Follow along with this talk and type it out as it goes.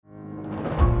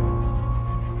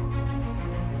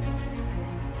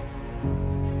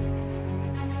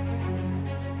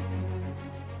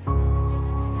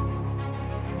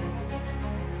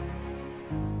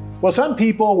Well, some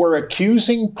people were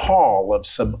accusing Paul of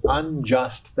some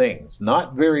unjust things,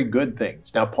 not very good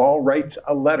things. Now, Paul writes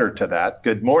a letter to that.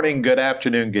 Good morning, good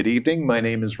afternoon, good evening. My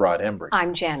name is Rod Embry.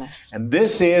 I'm Janice. And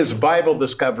this is Bible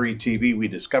Discovery TV. We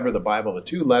discover the Bible. The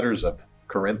two letters of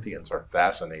Corinthians are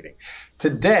fascinating.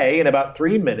 Today, in about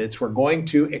 3 minutes, we're going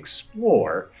to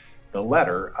explore the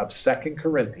letter of 2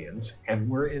 Corinthians, and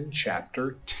we're in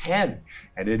chapter 10,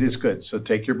 and it is good. So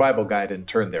take your Bible guide and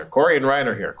turn there. Corey and Ryan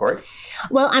are here. Corey?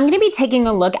 Well, I'm going to be taking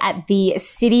a look at the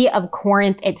city of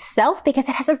Corinth itself because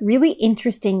it has a really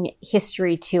interesting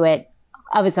history to it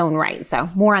of its own right. So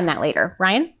more on that later.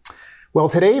 Ryan? Well,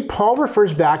 today, Paul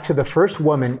refers back to the first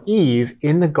woman, Eve,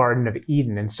 in the Garden of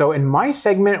Eden. And so in my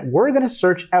segment, we're going to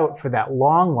search out for that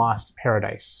long-lost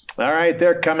paradise. All right,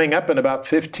 they're coming up in about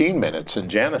 15 minutes,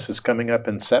 and Janice is coming up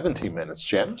in 17 minutes.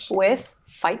 Janice? With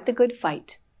Fight the Good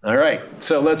Fight. All right,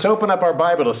 so let's open up our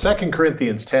Bible to 2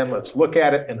 Corinthians 10. Let's look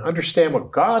at it and understand what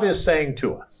God is saying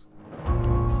to us.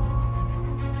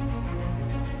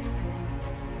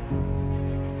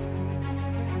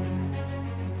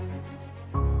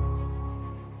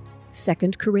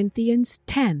 Second Corinthians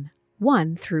 10,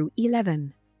 1 through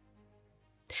 11.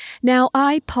 Now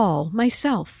I, Paul,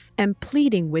 myself, am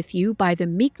pleading with you by the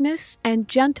meekness and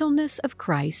gentleness of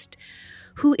Christ,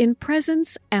 who in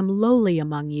presence am lowly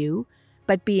among you,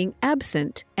 but being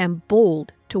absent am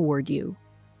bold toward you.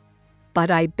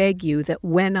 But I beg you that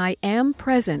when I am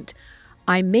present,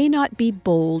 I may not be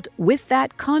bold with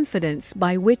that confidence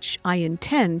by which I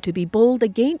intend to be bold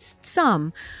against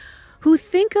some who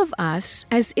think of us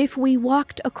as if we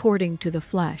walked according to the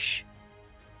flesh.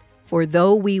 For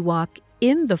though we walk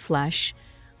in the flesh,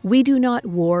 we do not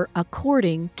war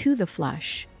according to the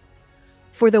flesh.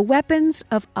 For the weapons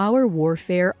of our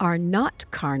warfare are not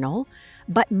carnal,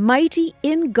 but mighty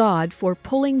in God for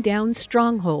pulling down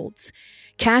strongholds,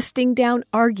 casting down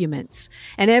arguments,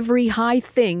 and every high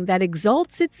thing that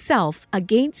exalts itself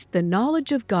against the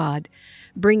knowledge of God,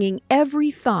 bringing every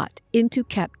thought into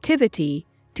captivity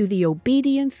to the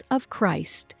obedience of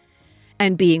Christ,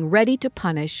 and being ready to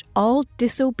punish all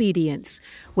disobedience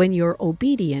when your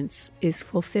obedience is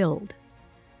fulfilled.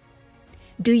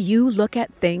 Do you look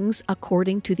at things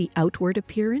according to the outward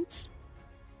appearance?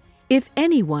 If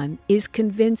anyone is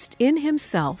convinced in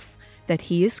himself that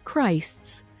he is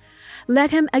Christ's,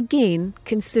 let him again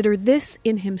consider this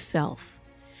in himself,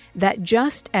 that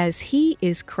just as he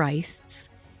is Christ's,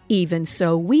 even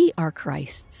so we are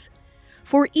Christ's.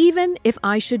 For even if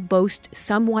I should boast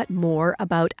somewhat more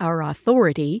about our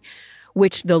authority,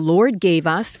 which the Lord gave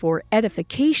us for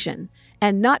edification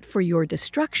and not for your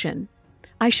destruction,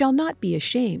 I shall not be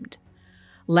ashamed,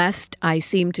 lest I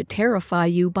seem to terrify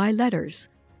you by letters.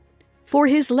 For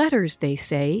his letters, they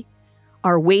say,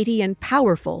 are weighty and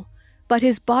powerful, but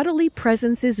his bodily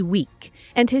presence is weak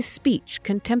and his speech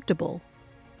contemptible.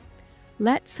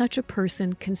 Let such a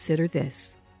person consider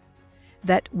this,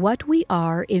 that what we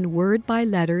are in word by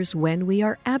letters when we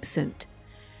are absent,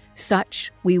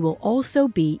 such we will also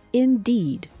be in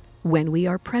deed when we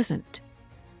are present.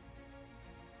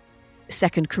 2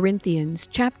 Corinthians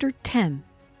chapter 10,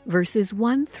 verses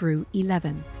 1 through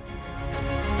 11.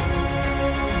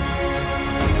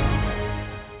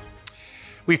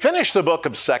 We finish the book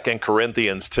of 2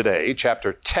 Corinthians today,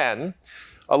 chapter 10,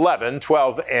 11,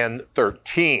 12, and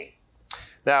 13.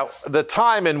 Now, the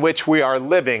time in which we are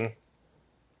living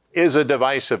is a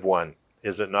divisive one,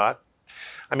 is it not?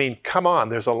 I mean, come on,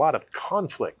 there's a lot of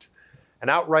conflict and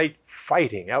outright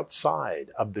fighting outside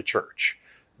of the church,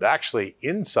 and actually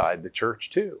inside the church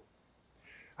too.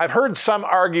 I've heard some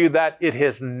argue that it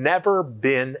has never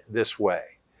been this way.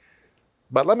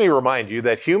 But let me remind you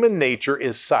that human nature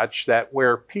is such that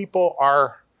where people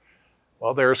are,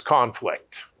 well, there's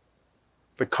conflict.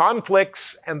 The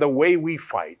conflicts and the way we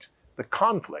fight, the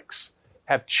conflicts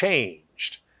have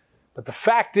changed. But the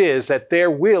fact is that there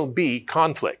will be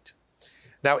conflict.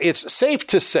 Now, it's safe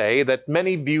to say that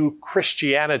many view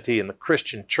Christianity and the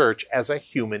Christian church as a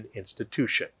human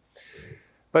institution.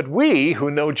 But we who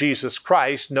know Jesus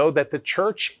Christ know that the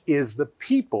church is the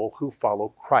people who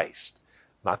follow Christ,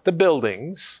 not the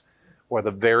buildings or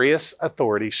the various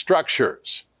authority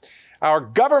structures. Our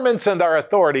governments and our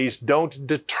authorities don't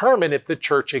determine if the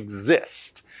church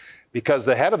exists, because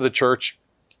the head of the church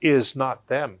is not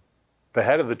them. The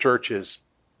head of the church is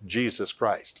Jesus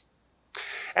Christ.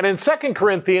 And in 2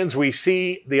 Corinthians, we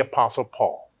see the Apostle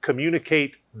Paul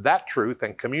communicate that truth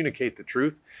and communicate the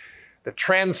truth that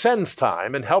transcends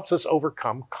time and helps us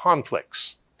overcome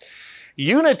conflicts.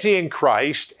 Unity in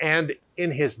Christ and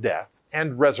in his death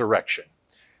and resurrection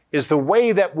is the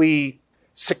way that we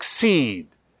succeed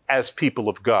as people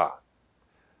of God.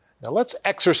 Now let's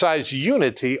exercise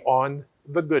unity on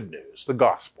the good news, the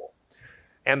gospel,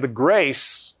 and the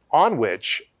grace on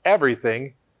which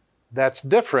everything that's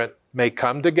different may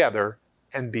come together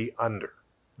and be under.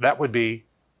 That would be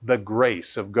the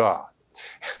grace of God.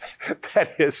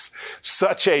 That is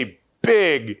such a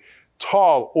big,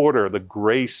 tall order, the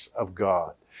grace of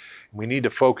God. We need to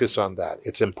focus on that.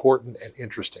 It's important and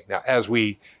interesting. Now, as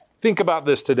we think about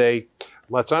this today,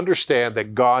 let's understand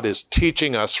that God is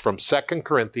teaching us from 2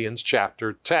 Corinthians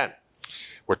chapter 10.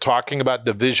 We're talking about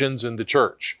divisions in the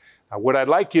church. Now, what I'd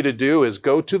like you to do is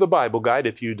go to the Bible guide.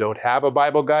 If you don't have a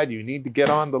Bible guide, you need to get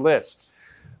on the list.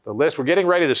 We're getting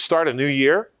ready to start a new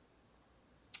year,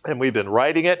 and we've been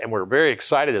writing it, and we're very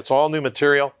excited. It's all new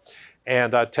material.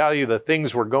 And I tell you, the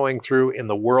things we're going through in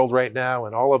the world right now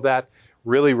and all of that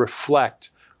really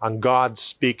reflect on God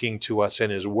speaking to us in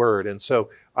His Word. And so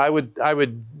I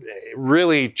would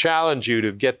really challenge you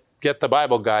to get the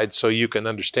Bible guide so you can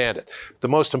understand it. The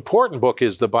most important book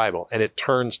is the Bible, and it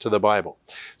turns to the Bible.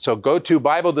 So go to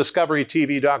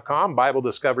BibleDiscoveryTV.com,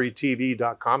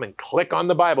 BibleDiscoveryTV.com, and click on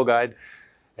the Bible guide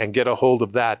and get a hold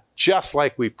of that just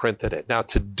like we printed it. Now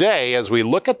today, as we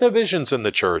look at divisions in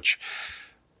the church,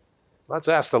 let's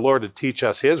ask the Lord to teach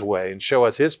us His way and show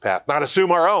us His path, not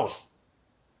assume our own.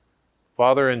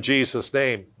 Father, in Jesus'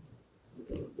 name,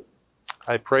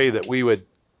 I pray that we would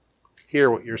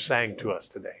hear what you're saying to us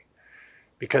today,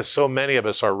 because so many of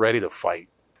us are ready to fight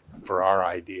for our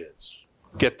ideas.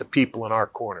 Get the people in our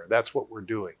corner. That's what we're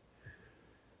doing.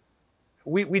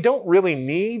 We don't really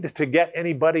need to get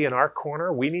anybody in our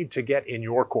corner. We need to get in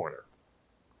your corner.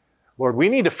 Lord, we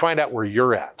need to find out where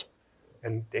you're at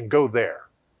and go there.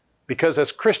 Because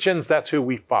as Christians, that's who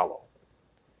we follow.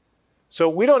 So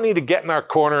we don't need to get in our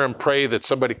corner and pray that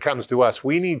somebody comes to us.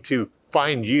 We need to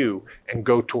find you and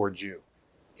go towards you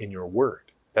in your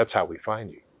word. That's how we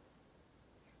find you.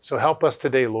 So help us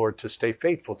today, Lord, to stay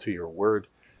faithful to your word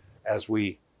as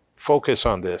we focus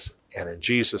on this. And in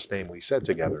Jesus' name we said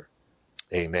together,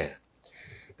 amen.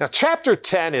 Now, chapter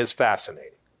 10 is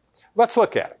fascinating. Let's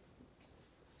look at it.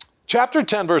 Chapter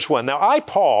 10, verse 1. Now I,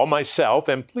 Paul, myself,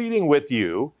 am pleading with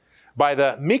you by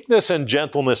the meekness and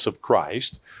gentleness of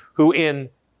Christ, who in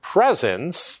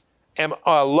presence am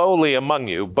lowly among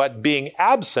you, but being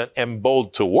absent am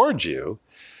bold towards you.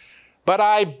 But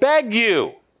I beg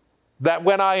you that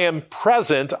when I am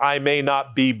present, I may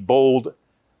not be bold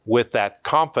with that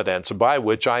confidence by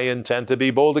which I intend to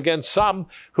be bold against some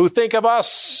who think of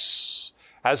us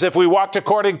as if we walked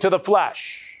according to the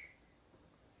flesh.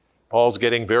 Paul's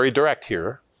getting very direct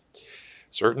here.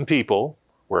 Certain people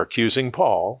were accusing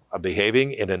Paul of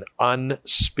behaving in an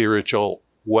unspiritual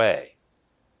way.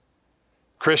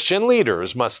 Christian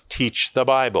leaders must teach the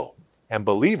Bible, and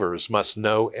believers must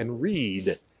know and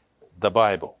read the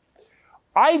Bible.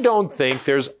 I don't think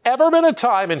there's ever been a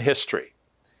time in history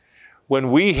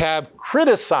when we have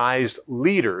criticized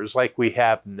leaders like we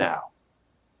have now.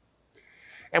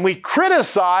 And we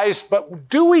criticize, but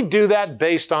do we do that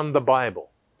based on the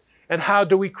Bible? And how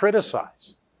do we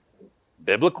criticize?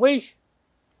 Biblically?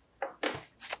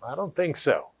 I don't think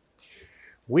so.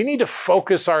 We need to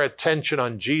focus our attention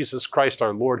on Jesus Christ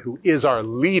our Lord, who is our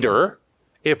leader,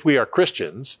 if we are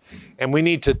Christians, and we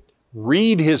need to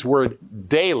read His word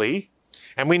daily,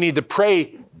 and we need to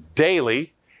pray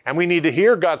daily, and we need to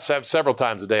hear God several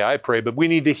times a day, I pray, but we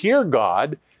need to hear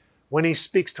God when He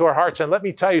speaks to our hearts. And let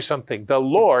me tell you something, the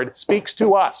Lord speaks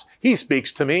to us. He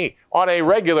speaks to me on a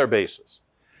regular basis.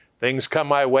 Things come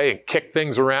my way and kick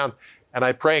things around, and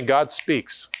I pray and God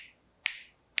speaks.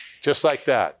 Just like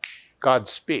that, God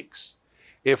speaks.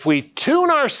 If we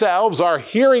tune ourselves, our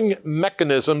hearing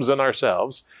mechanisms in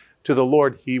ourselves, to the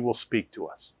Lord, He will speak to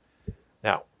us.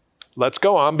 Now, let's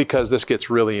go on because this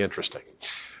gets really interesting.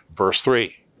 Verse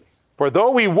 3. For though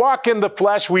we walk in the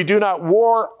flesh, we do not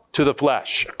war to the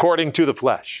flesh, according to the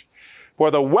flesh.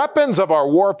 For the weapons of our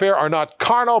warfare are not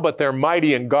carnal, but they're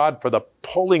mighty in God for the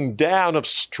pulling down of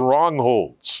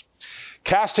strongholds,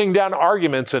 casting down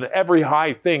arguments and every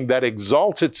high thing that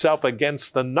exalts itself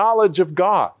against the knowledge of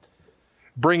God,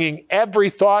 bringing every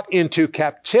thought into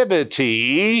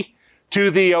captivity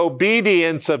to the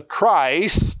obedience of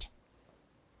Christ,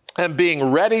 and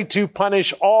being ready to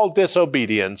punish all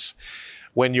disobedience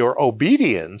when your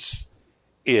obedience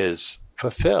is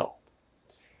fulfilled.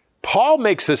 Paul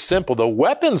makes this simple. The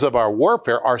weapons of our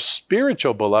warfare are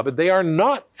spiritual, beloved. They are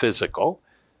not physical.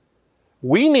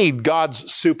 We need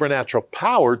God's supernatural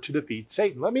power to defeat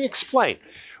Satan. Let me explain.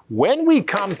 When we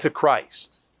come to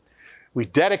Christ, we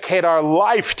dedicate our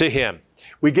life to Him.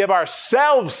 We give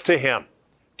ourselves to Him.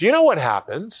 Do you know what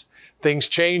happens? Things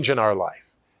change in our life.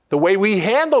 The way we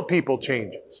handle people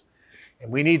changes.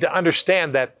 And we need to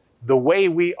understand that the way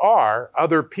we are,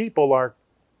 other people are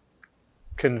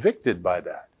convicted by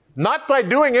that. Not by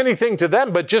doing anything to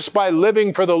them, but just by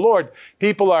living for the Lord.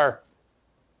 People are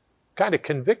kind of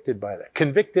convicted by that,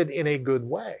 convicted in a good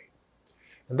way.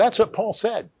 And that's what Paul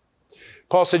said.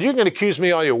 Paul said, you can accuse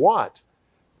me all you want,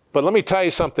 but let me tell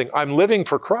you something. I'm living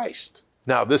for Christ.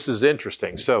 Now, this is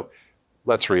interesting. So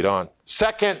let's read on. 2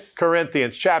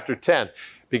 Corinthians chapter 10,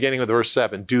 beginning with verse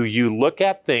 7. Do you look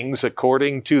at things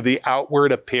according to the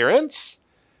outward appearance?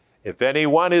 If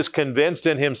anyone is convinced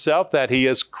in himself that he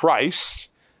is Christ,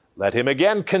 let him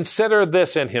again consider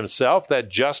this in himself, that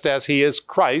just as he is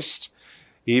Christ,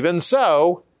 even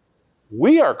so,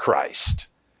 we are Christ.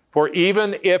 For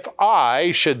even if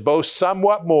I should boast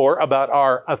somewhat more about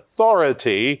our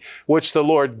authority, which the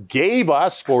Lord gave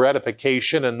us for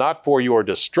edification and not for your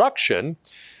destruction,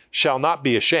 shall not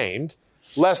be ashamed,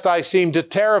 lest I seem to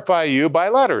terrify you by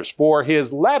letters. For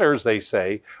his letters, they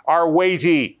say, are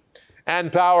weighty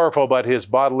and powerful, but his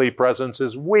bodily presence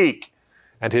is weak,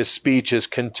 and his speech is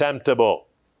contemptible.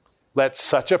 Let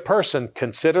such a person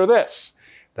consider this,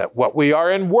 that what we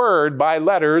are in word by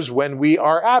letters when we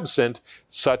are absent,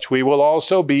 such we will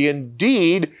also be in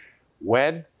deed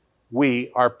when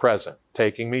we are present.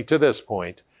 Taking me to this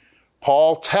point,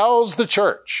 Paul tells the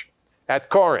church at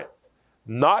Corinth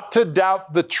not to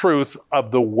doubt the truth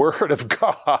of the Word of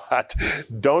God.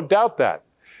 Don't doubt that.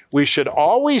 We should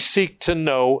always seek to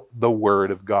know the Word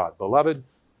of God. Beloved,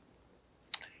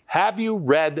 have you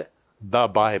read the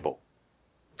Bible?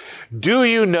 Do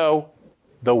you know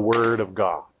the Word of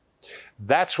God?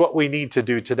 That's what we need to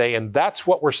do today, and that's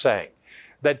what we're saying.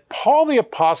 That Paul the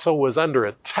Apostle was under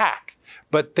attack,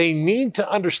 but they need to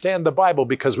understand the Bible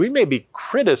because we may be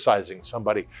criticizing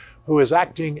somebody who is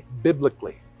acting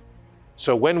biblically.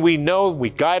 So when we know, we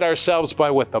guide ourselves by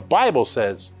what the Bible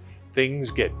says,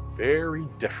 things get very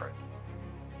different.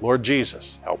 Lord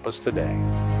Jesus, help us today.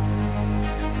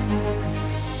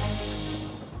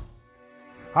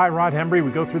 Hi, Rod Hembry.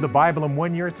 We go through the Bible in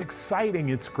 1 year. It's exciting.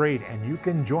 It's great. And you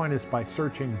can join us by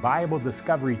searching Bible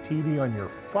Discovery TV on your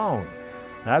phone.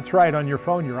 That's right, on your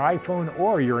phone, your iPhone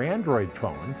or your Android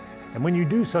phone. And when you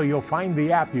do so, you'll find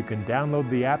the app. You can download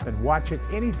the app and watch it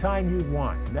anytime you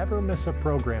want. Never miss a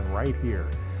program right here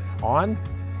on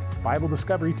Bible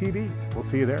Discovery TV. We'll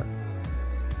see you there.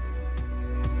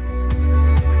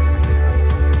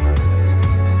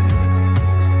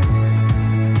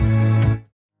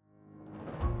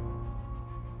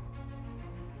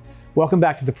 Welcome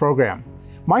back to the program.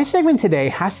 My segment today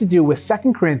has to do with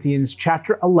 2 Corinthians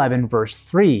chapter 11, verse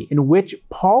 3, in which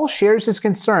Paul shares his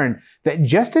concern that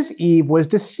just as Eve was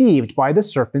deceived by the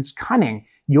serpent's cunning,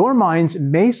 your minds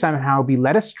may somehow be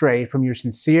led astray from your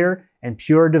sincere and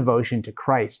pure devotion to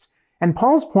Christ. And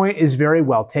Paul's point is very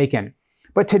well taken.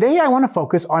 But today I want to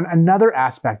focus on another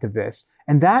aspect of this,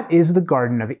 and that is the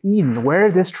Garden of Eden,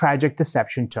 where this tragic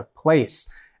deception took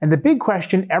place. And the big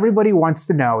question everybody wants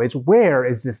to know is, where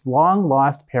is this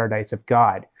long-lost paradise of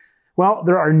God? Well,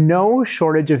 there are no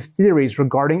shortage of theories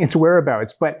regarding its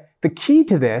whereabouts, but the key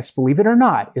to this, believe it or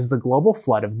not, is the global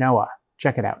flood of Noah.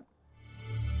 Check it out.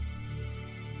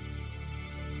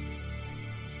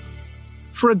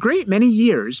 For a great many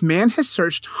years, man has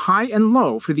searched high and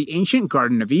low for the ancient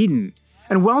Garden of Eden.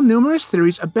 And while numerous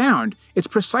theories abound, its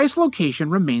precise location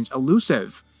remains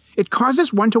elusive. It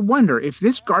causes one to wonder if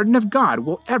this Garden of God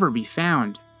will ever be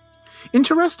found.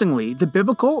 Interestingly, the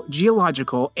biblical,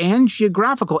 geological, and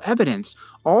geographical evidence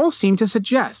all seem to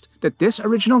suggest that this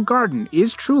original garden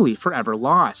is truly forever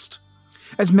lost.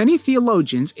 As many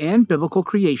theologians and biblical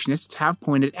creationists have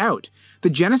pointed out, the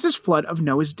Genesis flood of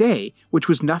Noah's day, which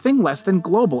was nothing less than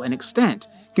global in extent,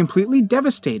 completely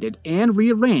devastated and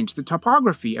rearranged the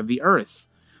topography of the earth.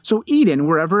 So Eden,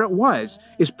 wherever it was,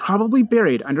 is probably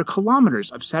buried under kilometers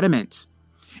of sediment.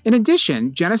 In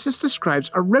addition, Genesis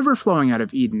describes a river flowing out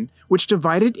of Eden, which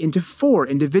divided into 4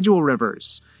 individual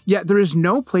rivers. Yet there is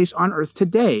no place on earth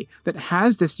today that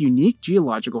has this unique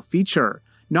geological feature,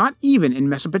 not even in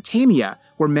Mesopotamia,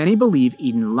 where many believe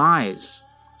Eden lies.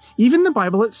 Even the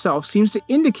Bible itself seems to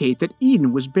indicate that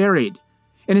Eden was buried.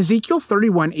 In Ezekiel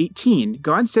 31:18,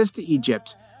 God says to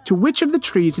Egypt, "To which of the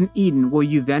trees in Eden will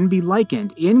you then be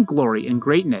likened in glory and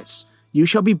greatness? You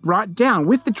shall be brought down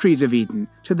with the trees of Eden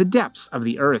to the depths of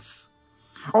the earth."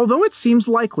 Although it seems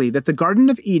likely that the Garden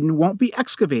of Eden won't be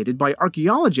excavated by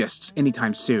archaeologists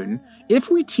anytime soon,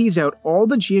 if we tease out all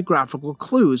the geographical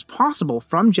clues possible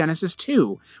from Genesis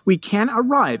 2, we can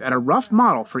arrive at a rough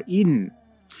model for Eden.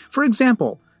 For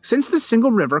example, since the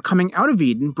single river coming out of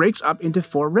Eden breaks up into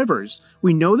 4 rivers,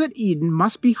 we know that Eden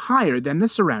must be higher than the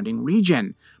surrounding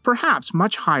region, perhaps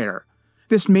much higher.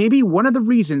 This may be one of the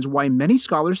reasons why many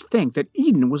scholars think that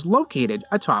Eden was located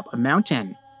atop a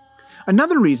mountain.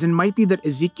 Another reason might be that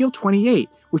Ezekiel 28,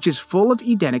 which is full of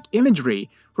Edenic imagery,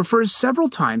 refers several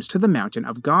times to the mountain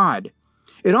of God.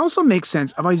 It also makes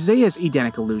sense of Isaiah's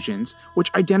Edenic allusions,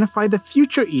 which identify the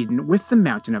future Eden with the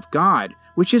mountain of God,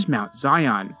 which is Mount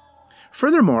Zion.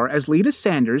 Furthermore, as Lita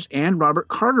Sanders and Robert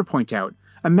Carter point out,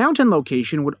 a mountain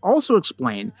location would also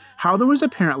explain how there was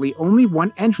apparently only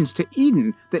one entrance to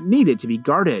Eden that needed to be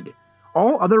guarded.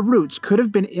 All other routes could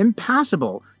have been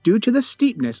impassable due to the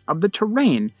steepness of the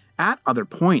terrain at other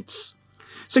points.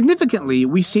 Significantly,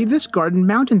 we see this garden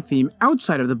mountain theme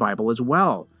outside of the Bible as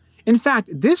well. In fact,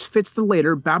 this fits the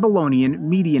later Babylonian,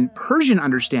 Median, Persian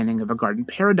understanding of a garden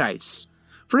paradise.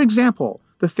 For example,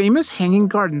 the famous Hanging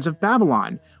Gardens of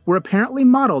Babylon were apparently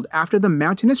modeled after the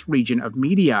mountainous region of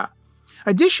Media.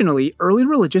 Additionally, early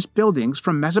religious buildings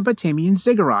from Mesopotamian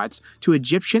ziggurats to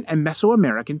Egyptian and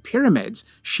Mesoamerican pyramids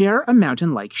share a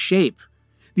mountain-like shape.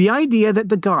 The idea that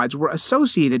the gods were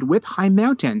associated with high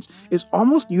mountains is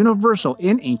almost universal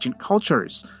in ancient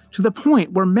cultures, to the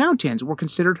point where mountains were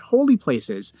considered holy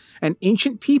places, and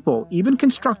ancient people even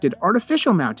constructed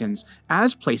artificial mountains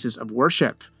as places of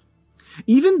worship.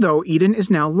 Even though Eden is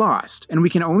now lost, and we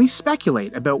can only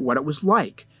speculate about what it was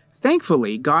like,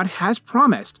 thankfully, God has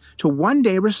promised to one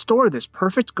day restore this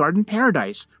perfect garden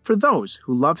paradise for those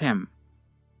who love Him.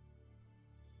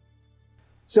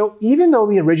 So even though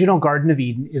the original Garden of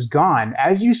Eden is gone,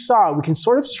 as you saw, we can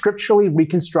sort of scripturally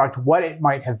reconstruct what it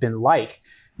might have been like.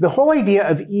 The whole idea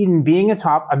of Eden being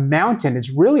atop a mountain is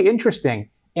really interesting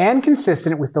and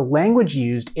consistent with the language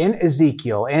used in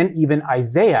Ezekiel and even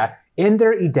Isaiah in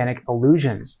their Edenic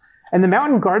allusions. And the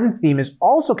mountain garden theme is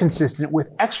also consistent with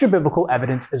extra-biblical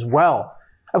evidence as well.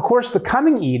 Of course, the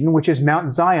coming Eden, which is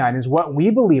Mount Zion, is what we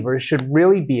believers should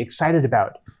really be excited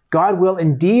about. God will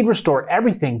indeed restore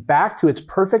everything back to its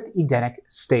perfect Edenic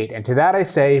state. And to that I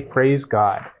say, praise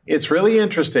God. It's really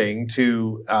interesting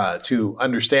to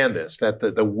understand this, that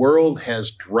the world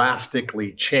has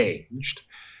drastically changed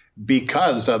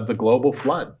because of the global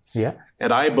flood. Yeah.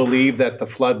 And I believe that the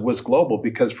flood was global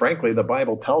because, frankly, the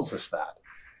Bible tells us that.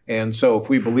 And so if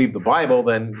we believe the Bible,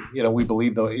 then, we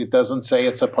believe it doesn't say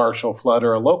it's a partial flood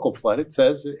or a local flood. It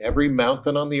says every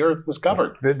mountain on the earth was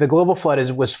covered. The global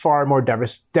flood was far more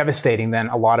devastating than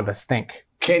a lot of us think.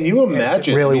 Can you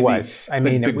imagine? It really was.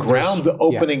 The ground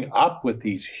opening up with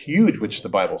these huge, which the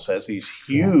Bible says, these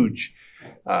huge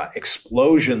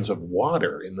explosions of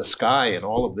water in the sky and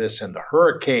all of this, and the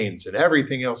hurricanes and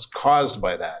everything else caused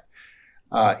by that.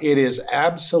 It is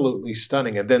absolutely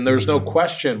stunning. And then there's no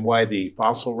question why the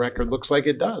fossil record looks like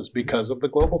it does, because of the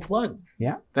global flood.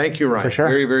 Yeah. Thank you, Ryan. For sure.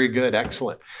 Very, very good.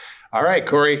 Excellent. All right,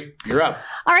 Corey, you're up.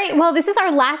 All right. Well, this is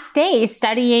our last day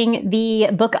studying the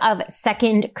book of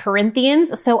 2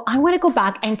 Corinthians. So I want to go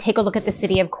back and take a look at the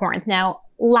city of Corinth. Now,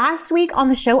 last week on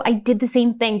the show, I did the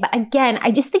same thing. But again, I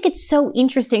just think it's so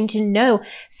interesting to know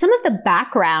some of the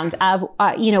background of,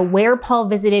 where Paul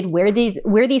visited, where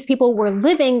these people were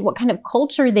living, what kind of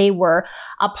culture they were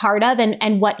a part of,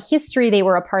 and what history they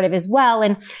were a part of as well.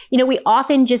 And, we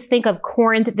often just think of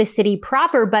Corinth, the city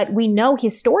proper, but we know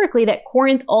historically that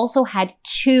Corinth also had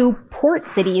two port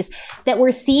cities that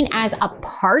were seen as a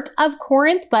part of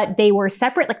Corinth, but they were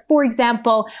separate. Like, for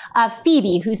example,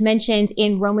 Phoebe, who's mentioned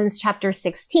in Romans chapter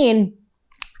 16,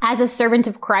 as a servant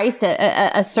of Christ,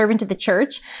 a servant of the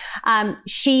church.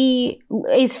 She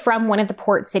is from one of the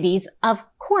port cities of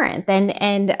Corinth.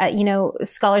 And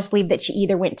scholars believe that she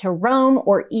either went to Rome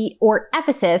or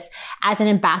Ephesus as an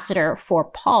ambassador for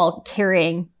Paul,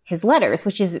 carrying his letters,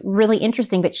 which is really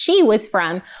interesting. But she was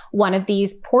from one of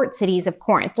these port cities of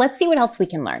Corinth. Let's see what else we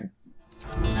can learn.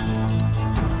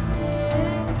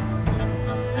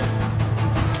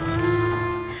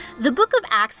 The book of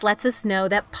Acts lets us know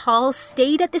that Paul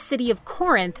stayed at the city of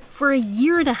Corinth for a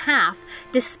year and a half,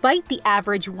 despite the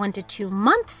average 1 to 2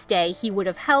 month stay he would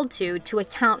have held to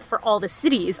account for all the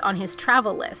cities on his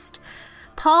travel list.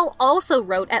 Paul also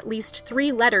wrote at least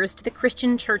 3 letters to the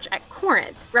Christian church at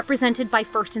Corinth, represented by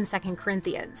 1st and 2nd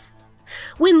Corinthians.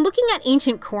 When looking at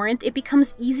ancient Corinth, it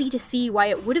becomes easy to see why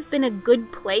it would have been a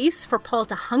good place for Paul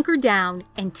to hunker down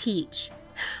and teach.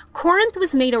 Corinth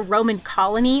was made a Roman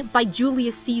colony by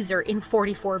Julius Caesar in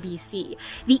 44 BC.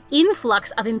 The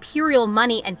influx of imperial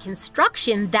money and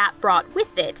construction that brought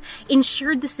with it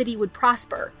ensured the city would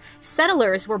prosper.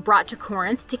 Settlers were brought to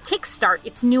Corinth to kickstart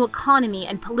its new economy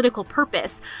and political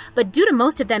purpose, but due to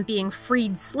most of them being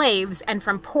freed slaves and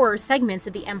from poorer segments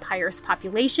of the empire's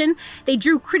population, they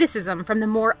drew criticism from the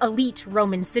more elite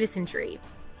Roman citizenry.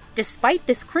 Despite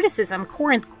this criticism,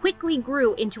 Corinth quickly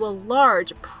grew into a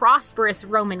large, prosperous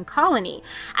Roman colony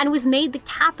and was made the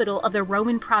capital of the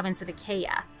Roman province of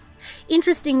Achaia.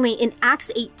 Interestingly, in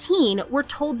Acts 18, we're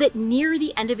told that near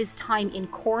the end of his time in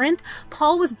Corinth,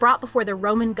 Paul was brought before the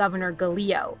Roman governor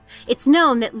Gallio. It's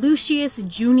known that Lucius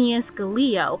Junius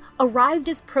Gallio arrived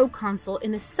as proconsul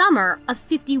in the summer of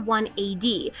 51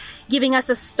 AD, giving us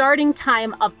a starting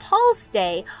time of Paul's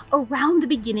stay around the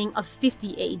beginning of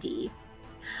 50 AD.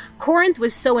 Corinth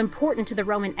was so important to the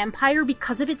Roman Empire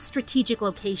because of its strategic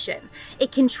location.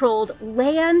 It controlled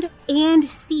land and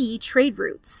sea trade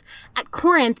routes. At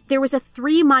Corinth, there was a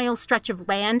 3-mile stretch of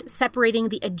land separating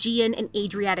the Aegean and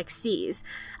Adriatic seas.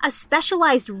 A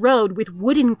specialized road with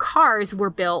wooden cars were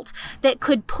built that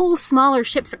could pull smaller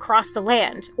ships across the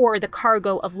land, or the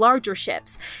cargo of larger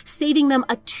ships, saving them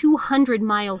a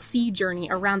 200-mile sea journey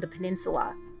around the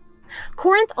peninsula.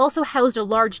 Corinth also housed a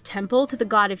large temple to the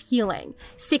god of healing.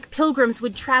 Sick pilgrims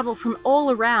would travel from all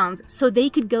around so they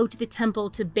could go to the temple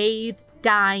to bathe,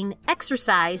 dine,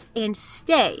 exercise, and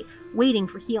stay, waiting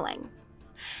for healing.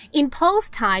 In Paul's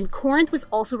time, Corinth was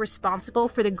also responsible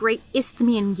for the great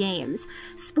Isthmian Games,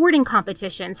 sporting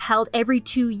competitions held every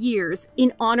 2 years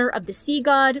in honor of the sea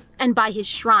god and by his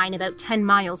shrine about 10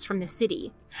 miles from the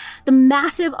city. The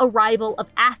massive arrival of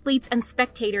athletes and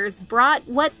spectators brought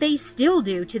what they still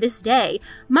do to this day,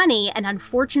 money and,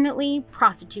 unfortunately,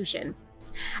 prostitution.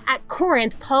 At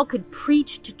Corinth, Paul could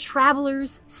preach to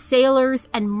travelers, sailors,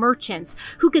 and merchants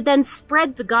who could then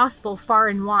spread the gospel far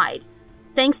and wide.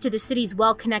 Thanks to the city's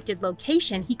well-connected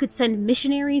location, he could send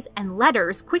missionaries and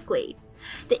letters quickly.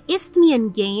 The Isthmian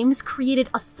Games created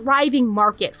a thriving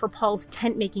market for Paul's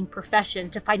tent-making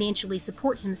profession to financially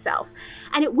support himself,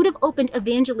 and it would have opened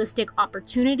evangelistic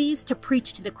opportunities to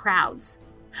preach to the crowds.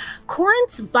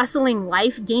 Corinth's bustling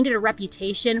life gained it a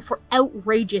reputation for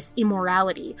outrageous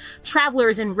immorality.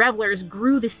 Travelers and revelers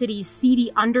grew the city's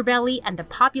seedy underbelly, and the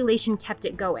population kept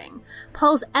it going.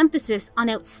 Paul's emphasis on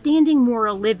outstanding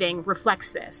moral living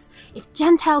reflects this. If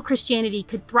Gentile Christianity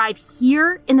could thrive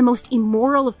here in the most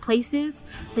immoral of places,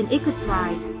 then it could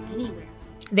thrive anywhere.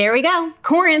 There we go.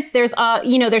 Corinth, there's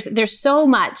so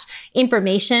much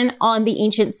information on the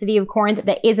ancient city of Corinth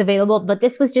that is available, but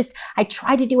this was just, I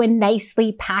tried to do a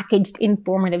nicely packaged,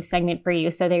 informative segment for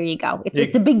you. So there you go.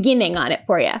 It's a beginning on it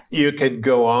for you. You could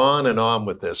go on and on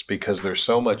with this because there's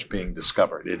so much being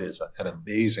discovered. It is an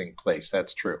amazing place.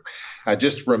 That's true.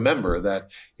 Just remember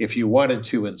that if you wanted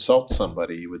to insult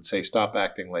somebody, you would say, stop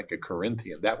acting like a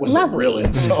Corinthian. That was Lovely. a real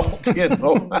insult, you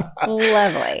know.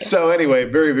 Lovely. So anyway,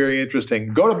 very, very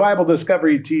interesting. Go to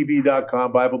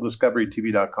BibleDiscoveryTV.com,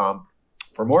 BibleDiscoveryTV.com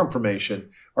for more information,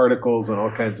 articles, and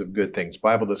all kinds of good things.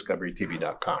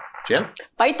 BibleDiscoveryTV.com. Jen?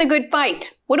 Fight the good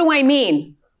fight. What do I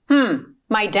mean?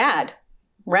 My dad.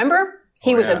 Remember?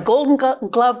 He was a Golden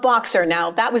Glove boxer.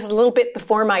 Now, that was a little bit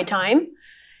before my time.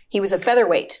 He was a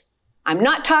featherweight. I'm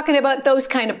not talking about those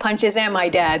kind of punches, am I,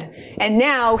 Dad? And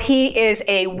now he is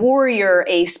a warrior,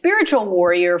 a spiritual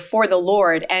warrior for the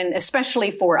Lord, and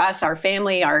especially for us, our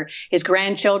family, his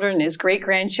grandchildren, his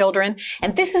great-grandchildren.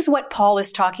 And this is what Paul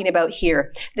is talking about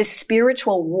here, the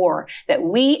spiritual war that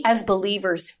we as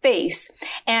believers face.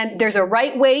 And there's a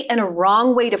right way and a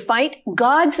wrong way to fight.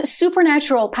 God's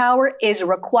supernatural power is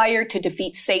required to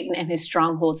defeat Satan and his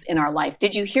strongholds in our life.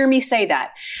 Did you hear me say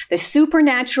that? The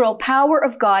supernatural power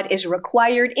of God is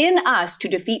required in us to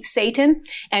defeat Satan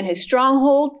and his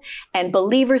stronghold, and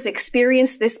believers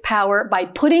experience this power by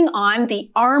putting on the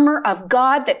armor of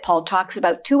God that Paul talks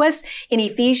about to us in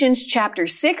Ephesians chapter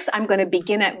 6. I'm going to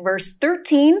begin at verse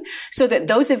 13 so that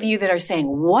those of you that are saying,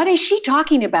 what is she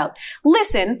talking about?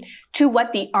 Listen to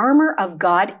what the armor of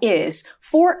God is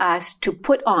for us to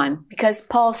put on, because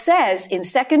Paul says in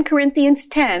 2 Corinthians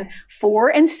 10, 4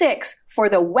 and 6, for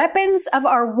the weapons of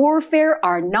our warfare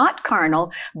are not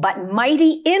carnal, but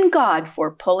mighty in God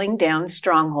for pulling down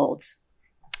strongholds.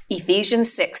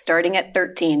 Ephesians 6, starting at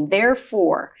 13.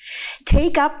 Therefore,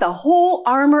 take up the whole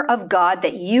armor of God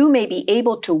that you may be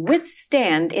able to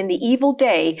withstand in the evil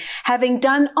day, having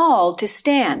done all to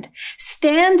stand.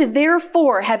 Stand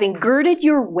therefore, having girded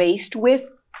your waist with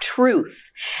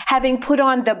truth, having put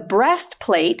on the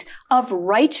breastplate of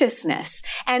righteousness,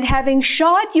 and having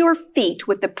shod your feet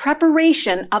with the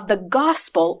preparation of the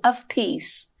gospel of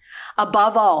peace.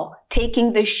 Above all,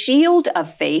 taking the shield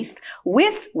of faith,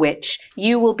 with which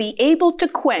you will be able to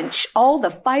quench all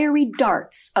the fiery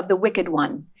darts of the wicked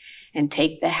one, and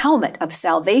take the helmet of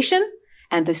salvation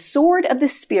and the sword of the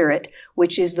Spirit,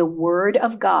 which is the word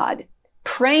of God,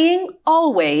 praying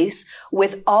always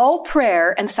with all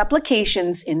prayer and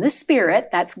supplications in the Spirit,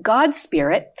 that's God's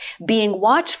Spirit, being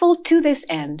watchful to this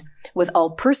end with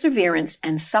all perseverance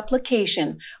and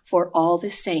supplication for all the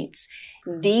saints.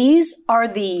 These are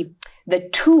the the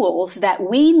tools that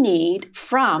we need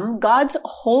from God's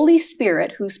Holy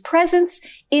Spirit, whose presence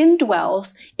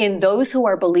indwells in those who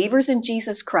are believers in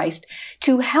Jesus Christ,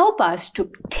 to help us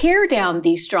to tear down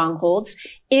these strongholds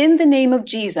in the name of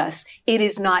Jesus. It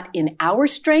is not in our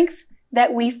strength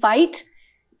that we fight,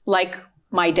 like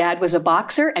my dad was a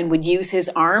boxer and would use his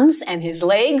arms and his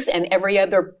legs and every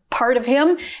other part of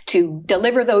him to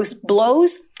deliver those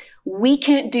blows. We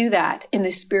can't do that in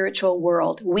the spiritual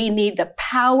world. We need the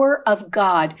power of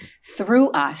God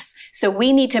through us. So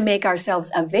we need to make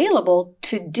ourselves available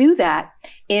to do that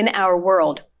in our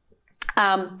world.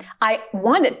 I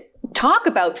want to talk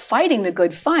about fighting the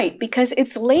good fight because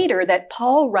it's later that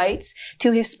Paul writes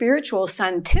to his spiritual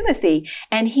son Timothy,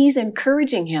 and he's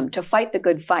encouraging him to fight the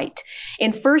good fight.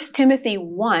 In 1 Timothy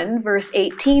 1, verse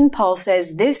 18, Paul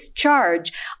says, "This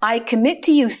charge I commit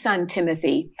to you, son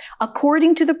Timothy,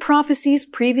 according to the prophecies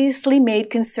previously made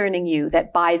concerning you,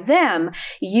 that by them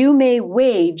you may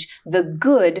wage the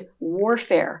good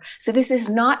warfare." So this is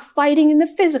not fighting in the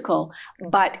physical,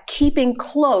 but keeping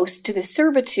close to the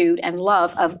servitude and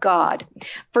love of God.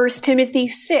 1 Timothy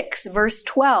 6, verse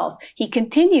 12, he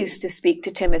continues to speak to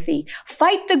Timothy,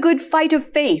 "Fight the good fight of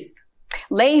faith.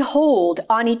 Lay hold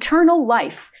on eternal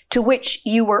life, to which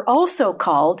you were also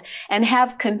called, and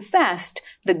have confessed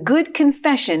the good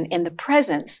confession in the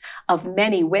presence of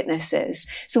many witnesses."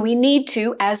 So we need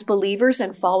to, as believers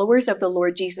and followers of the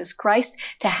Lord Jesus Christ,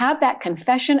 to have that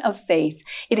confession of faith.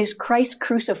 It is Christ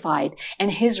crucified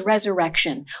and his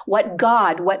resurrection. What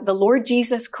the Lord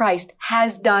Jesus Christ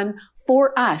has done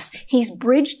for us. He's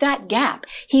bridged that gap.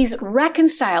 He's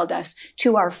reconciled us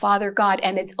to our Father God,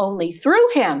 and it's only through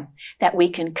him that we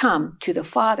can come to the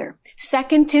Father.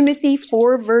 2 Timothy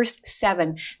 4, verse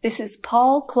 7. This is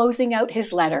Paul closing out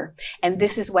his letter, and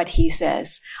this is what he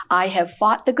says: "I have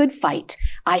fought the good fight.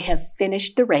 I have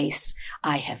finished the race.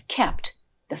 I have kept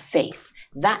the faith."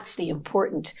 That's the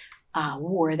important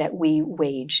war that we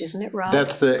wage, isn't it, Rob?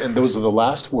 And those are the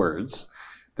last words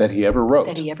that he ever wrote.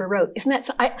 Isn't that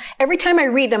so? Every time I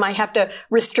read them, I have to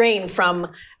restrain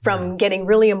from getting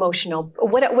really emotional.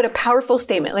 What a powerful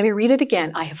statement. Let me read it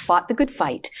again. "I have fought the good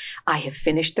fight. I have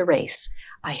finished the race.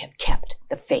 I have kept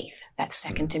the faith." That's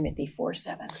 2 Timothy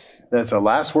 4:7. That's the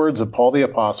last words of Paul the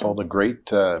Apostle, the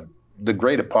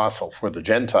great apostle for the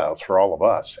Gentiles, for all of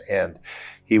us. And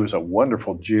he was a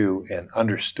wonderful Jew and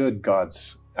understood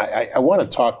God's. I want to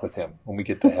talk with him when we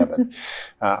get to heaven.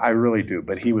 I really do.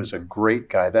 But he was a great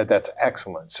guy. That's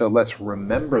excellent. So let's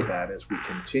remember that as we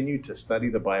continue to study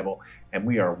the Bible, and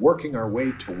we are working our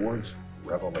way towards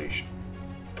Revelation.